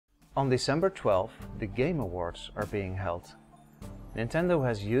On December 12th, the Game Awards are being held. Nintendo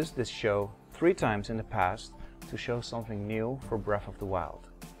has used this show 3 times in the past to show something new for Breath of the Wild.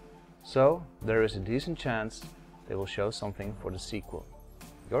 So, there is a decent chance they will show something for the sequel.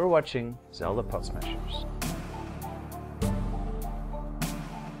 You're watching Zelda Pod Smashers.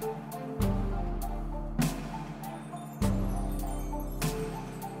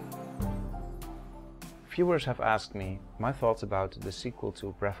 Viewers have asked me my thoughts about the sequel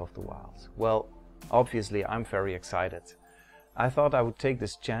to Breath of the Wild. Well, obviously I'm very excited. I thought I would take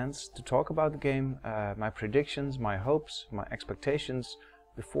this chance to talk about the game, my predictions, my hopes, my expectations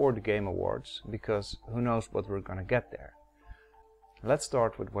before the Game Awards, because who knows what we're gonna get there. Let's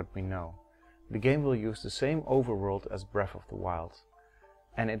start with what we know. The game will use the same overworld as Breath of the Wild,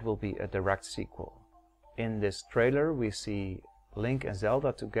 and it will be a direct sequel. In this trailer we see Link and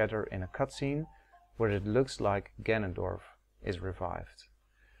Zelda together in a cutscene where it looks like Ganondorf is revived.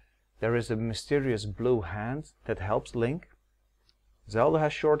 There is a mysterious blue hand that helps Link. Zelda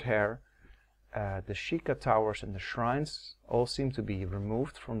has short hair. The Sheikah towers and the shrines all seem to be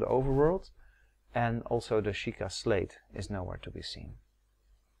removed from the overworld, and also the Sheikah slate is nowhere to be seen.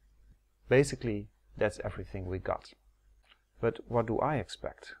 Basically, that's everything we got. But what do I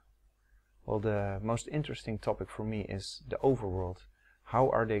expect? Well, the most interesting topic for me is the overworld. How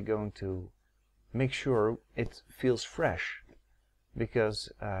are they going to make sure it feels fresh? Because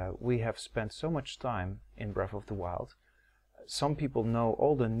we have spent so much time in Breath of the Wild. Some people know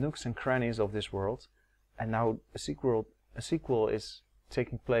all the nooks and crannies of this world, and now a sequel is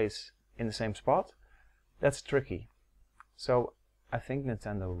taking place in the same spot. That's tricky. So I think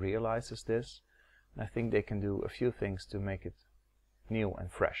Nintendo realizes this, and I think they can do a few things to make it new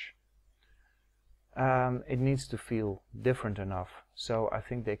and fresh. It needs to feel different enough, so I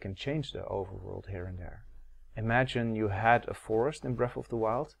think they can change the overworld here and there. Imagine you had a forest in Breath of the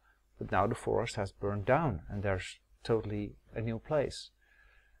Wild, but now the forest has burned down and there's totally a new place.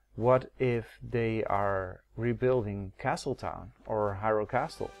 What if they are rebuilding Castletown or Hyrule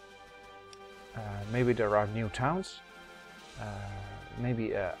Castle? Maybe there are new towns.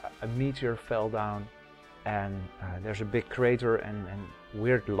 Maybe a meteor fell down and there's a big crater and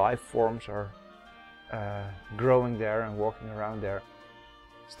weird life forms are growing there and walking around there.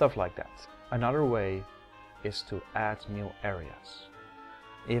 Stuff like that. Another way is to add new areas.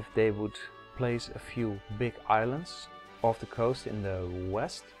 If they would place a few big islands off the coast in the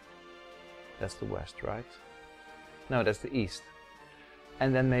west. That's the west, right? No, that's the east.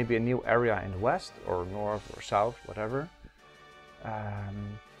 And then maybe a new area in the west or north or south, whatever.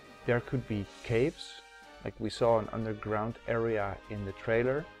 There could be caves, like we saw an underground area in the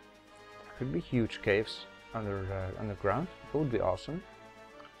trailer. There could be huge caves underground. It would be awesome.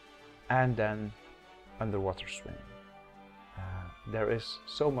 And then underwater swimming. There is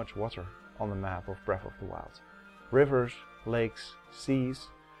so much water on the map of Breath of the Wild. Rivers, lakes, seas.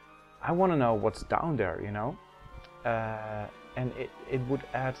 I want to know what's down there, you know? And it would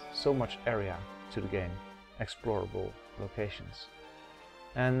add so much area to the game, explorable locations.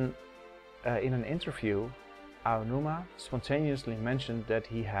 And in an interview, Aonuma spontaneously mentioned that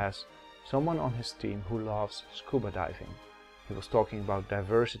he has someone on his team who loves scuba diving. He was talking about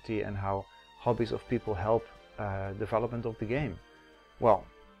diversity and how hobbies of people help development of the game. Well,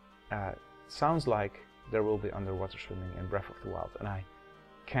 sounds like there will be underwater swimming in Breath of the Wild, and I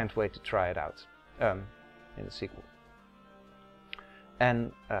can't wait to try it out in the sequel.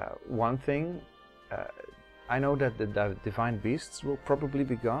 And one thing, I know that the divine beasts will probably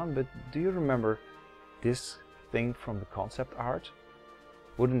be gone, but do you remember this thing from the concept art?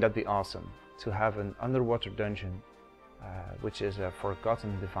 Wouldn't that be awesome to have an underwater dungeon which is a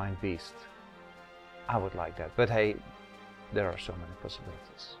forgotten divine beast? I would like that, but hey, there are so many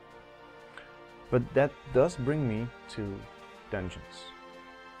possibilities. But that does bring me to dungeons.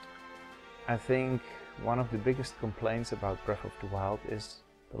 I think one of the biggest complaints about Breath of the Wild is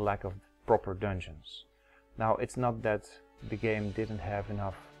the lack of proper dungeons. Now, it's not that the game didn't have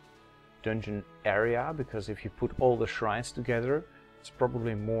enough dungeon area, because if you put all the shrines together, it's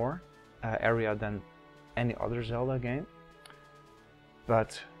probably more area than any other Zelda game,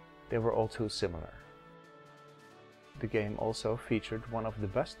 but they were all too similar. The game also featured one of the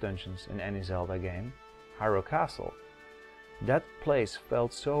best dungeons in any Zelda game, Hyrule Castle. That place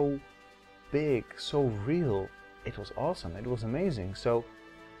felt so big, so real. It was awesome, it was amazing. So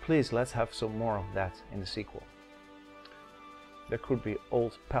please, let's have some more of that in the sequel. There could be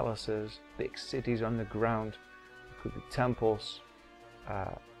old palaces, big cities underground, there could be temples.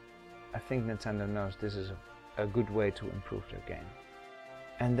 I think Nintendo knows this is a good way to improve their game.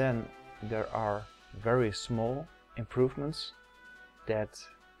 And then there are very small improvements that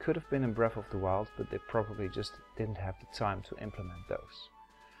could have been in Breath of the Wild, but they probably just didn't have the time to implement those.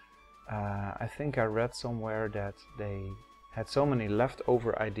 I think I read somewhere that they had so many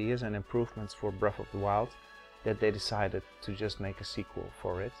leftover ideas and improvements for Breath of the Wild that they decided to just make a sequel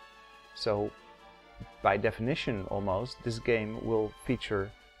for it. So by definition almost, this game will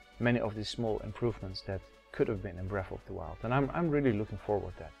feature many of these small improvements that could have been in Breath of the Wild, and I'm really looking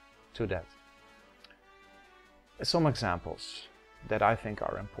forward to that. Some examples that I think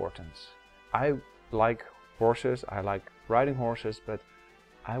are important. I like horses, I like riding horses, but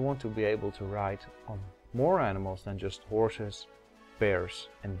I want to be able to ride on more animals than just horses, bears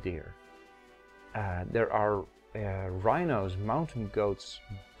and deer. There are rhinos, mountain goats,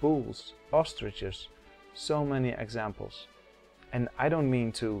 bulls, ostriches, so many examples. And I don't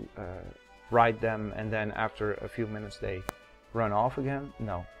mean to ride them and then after a few minutes they run off again.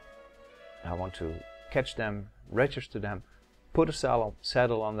 No. I want to catch them, register them, put a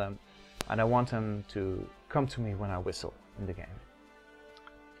saddle on them, and I want them to come to me when I whistle in the game.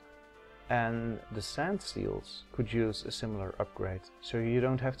 And the sand seals could use a similar upgrade, so you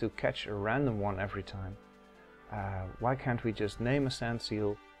don't have to catch a random one every time. Why can't we just name a sand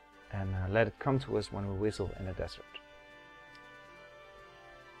seal and let it come to us when we whistle in the desert?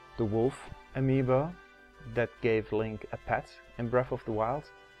 The wolf amiibo that gave Link a pet in Breath of the Wild.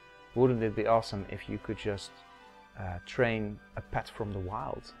 Wouldn't it be awesome if you could just train a pet from the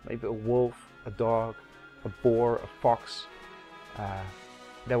wild? Maybe a wolf, a dog, a boar, a fox.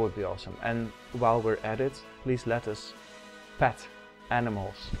 That would be awesome. And while we're at it, please let us pet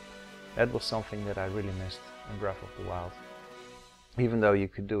animals. That was something that I really missed in Breath of the Wild. Even though you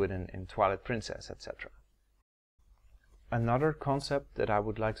could do it in Twilight Princess, etc. Another concept that I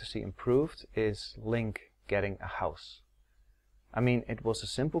would like to see improved is Link getting a house. I mean, it was a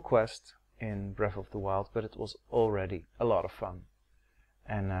simple quest in Breath of the Wild, but it was already a lot of fun.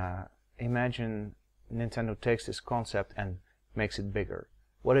 And imagine Nintendo takes this concept and makes it bigger.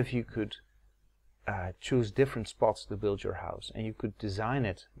 What if you could choose different spots to build your house and you could design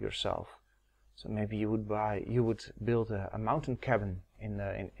it yourself? So maybe you would build a mountain cabin in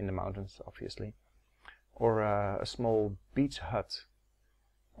the mountains, obviously, or a small beach hut,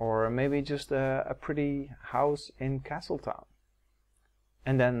 or maybe just a pretty house in Castletown.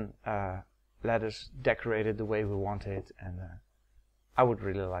 And then let us decorate it the way we want it, and I would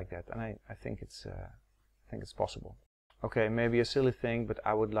really like that, and I think it's possible. Okay, maybe a silly thing, but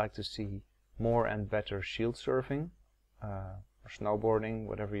I would like to see more and better shield surfing, or snowboarding,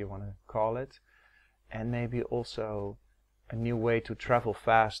 whatever you want to call it, and maybe also a new way to travel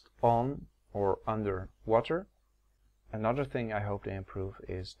fast on or under water. Another thing I hope they improve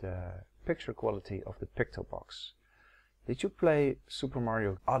is the picture quality of the Pictobox. Did you play Super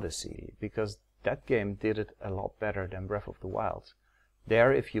Mario Odyssey? Because that game did it a lot better than Breath of the Wild.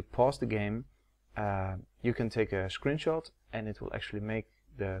 There, if you pause the game, you can take a screenshot and it will actually make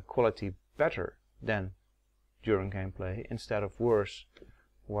the quality better than during gameplay, instead of worse,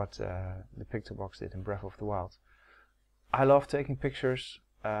 what the Pictobox did in Breath of the Wild. I love taking pictures.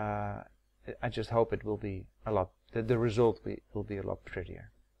 I just hope it will be a lot, the result will be a lot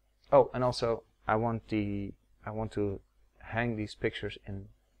prettier. Oh, and also I want to hang these pictures in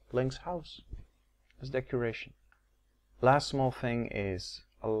Link's house as decoration. Last small thing is,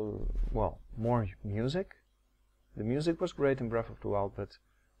 well, more music. The music was great in Breath of the Wild, but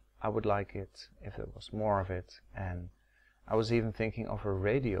I would like it if there was more of it. And I was even thinking of a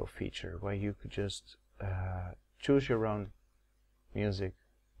radio feature where you could just choose your own music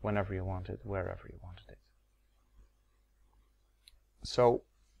whenever you wanted, wherever you wanted it. So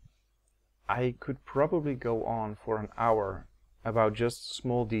I could probably go on for an hour about just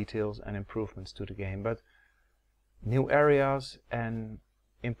small details and improvements to the game, but new areas and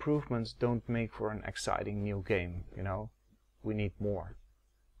improvements don't make for an exciting new game, you know? We need more.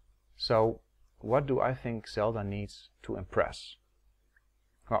 So what do I think Zelda needs to impress?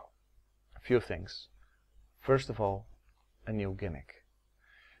 Well, a few things. First of all, a new gimmick.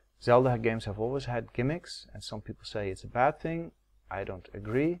 Zelda games have always had gimmicks, and some people say it's a bad thing. I don't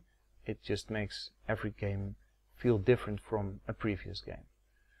agree. It just makes every game feel different from a previous game.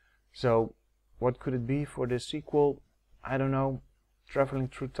 So what could it be for this sequel? I don't know. Traveling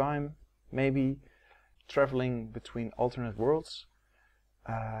through time, maybe traveling between alternate worlds,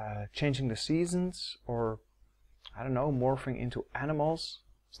 changing the seasons, or I don't know, morphing into animals,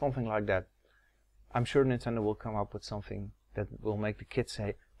 something like that. I'm sure Nintendo will come up with something that will make the kids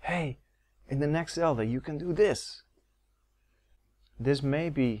say, hey, in the next Zelda you can do this. This may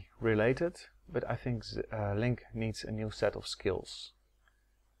be related, but I think Link needs a new set of skills.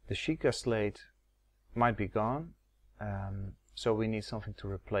 The Sheikah Slate might be gone, so we need something to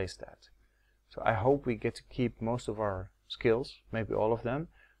replace that. So I hope we get to keep most of our skills, maybe all of them,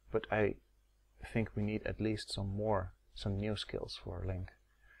 but I think we need at least some new skills for Link.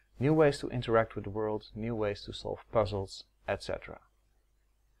 New ways to interact with the world, new ways to solve puzzles, etc.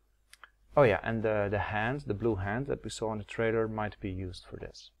 Oh yeah, and the blue hand that we saw in the trailer might be used for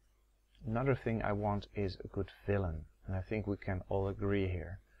this. Another thing I want is a good villain, and I think we can all agree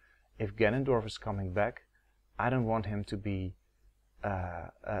here. If Ganondorf is coming back, I don't want him to be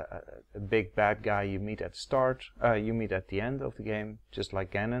a big bad guy you meet at the start, you meet at the end of the game, just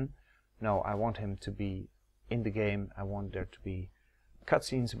like Ganon. No, I want him to be in the game. I want there to be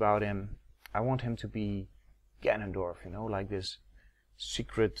cutscenes about him. I want him to be Ganondorf, you know, like this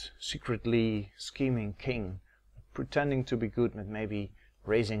secretly scheming king, pretending to be good but maybe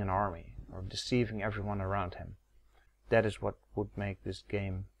raising an army or deceiving everyone around him. That is what would make this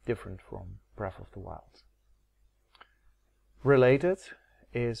game different from Breath of the Wild. Related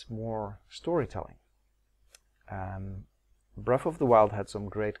is more storytelling. Breath of the Wild had some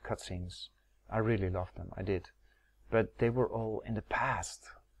great cutscenes. I really loved them, I did. But they were all in the past.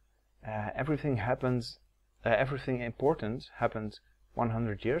 Everything important happened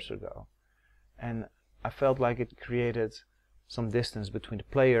 100 years ago. And I felt like it created some distance between the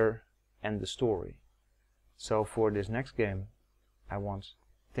player and the story. So for this next game, I want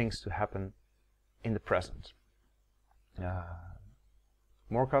things to happen in the present.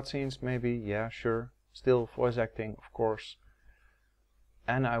 More cutscenes maybe, yeah, sure. Still voice acting, of course.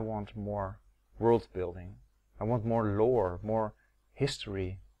 And I want more world building. I want more lore, more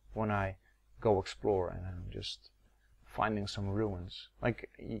history when I go explore and I'm just finding some ruins. Like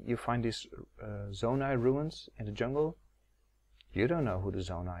you find these Zonai ruins in the jungle. You don't know who the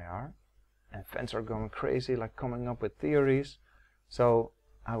Zonai are. And fans are going crazy, like coming up with theories. So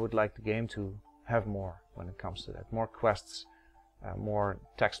I would like the game to have more when it comes to that. More quests, more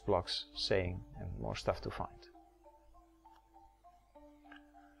text blocks saying, and more stuff to find.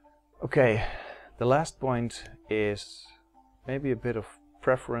 Okay, the last point is maybe a bit of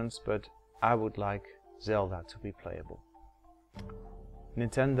preference, but I would like Zelda to be playable.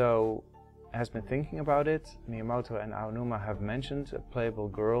 Nintendo has been thinking about it. Miyamoto and Aonuma have mentioned a playable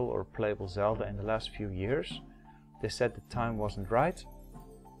girl or playable Zelda in the last few years. They said the time wasn't right.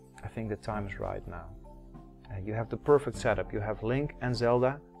 I think the time is right now. You have the perfect setup. You have Link and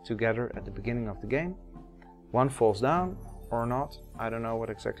Zelda together at the beginning of the game. One falls down or not. I don't know what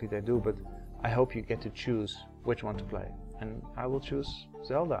exactly they do, but I hope you get to choose which one to play. And I will choose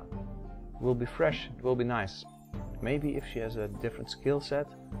Zelda. It will be fresh, it will be nice. Maybe if she has a different skill set,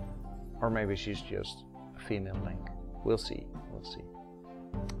 or maybe she's just a female Link. We'll see, we'll see.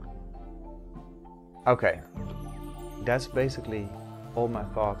 Okay, that's basically all my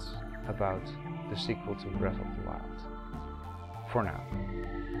thoughts about the sequel to Breath of the Wild. For now.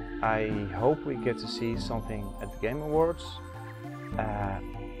 I hope we get to see something at the Game Awards,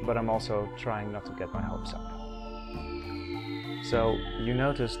 but I'm also trying not to get my hopes up. So you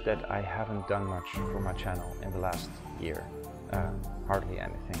noticed that I haven't done much for my channel in the last year. Hardly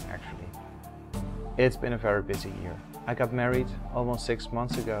anything actually. It's been a very busy year. I got married almost 6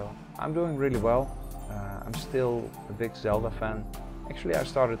 months ago. I'm doing really well. I'm still a big Zelda fan. Actually, I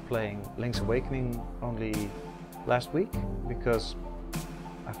started playing Link's Awakening only last week because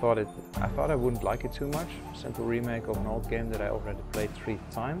I thought I wouldn't like it too much. Simple remake of an old game that I already played 3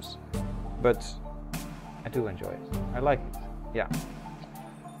 times, but I do enjoy it. I like it. Yeah.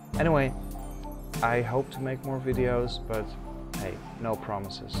 Anyway, I hope to make more videos, but hey, no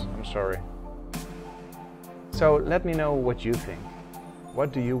promises. I'm sorry. So let me know what you think.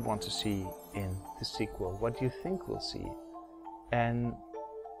 What do you want to see in the sequel? What do you think we'll see? And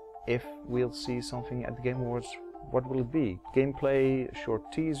if we'll see something at the Game Awards, what will it be? Gameplay, a short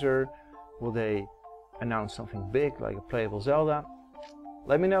teaser? Will they announce something big like a playable Zelda?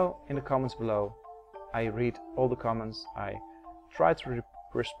 Let me know in the comments below. I read all the comments. I try to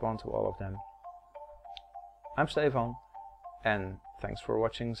respond to all of them. I'm Stefan, and thanks for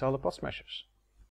watching Zelda Pod Smashers.